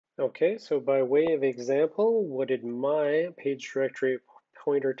Okay, so by way of example, what did my page directory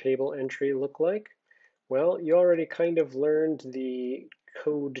pointer table entry look like? Well, you already kind of learned the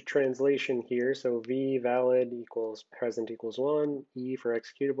code translation here. So v valid equals present equals 1, e for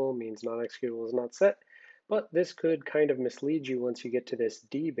executable means non-executable is not set. But this could kind of mislead you once you get to this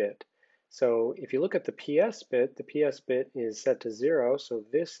d bit. So if you look at the PS bit is set to 0, so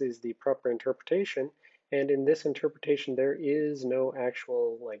this is the proper interpretation. And in this interpretation, there is no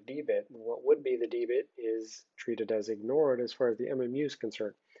actual like d bit. What would be the d bit is treated as ignored as far as the MMU is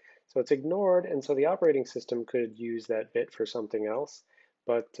concerned. So it's ignored, and so the operating system could use that bit for something else.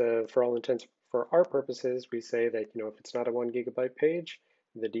 But for all intents, for our purposes, we say that if it's not a 1 GB page,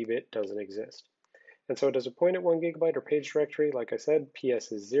 the d bit doesn't exist. And so does it point at 1 GB or page directory? Like I said,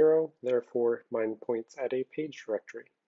 PS is 0, therefore mine points at a page directory.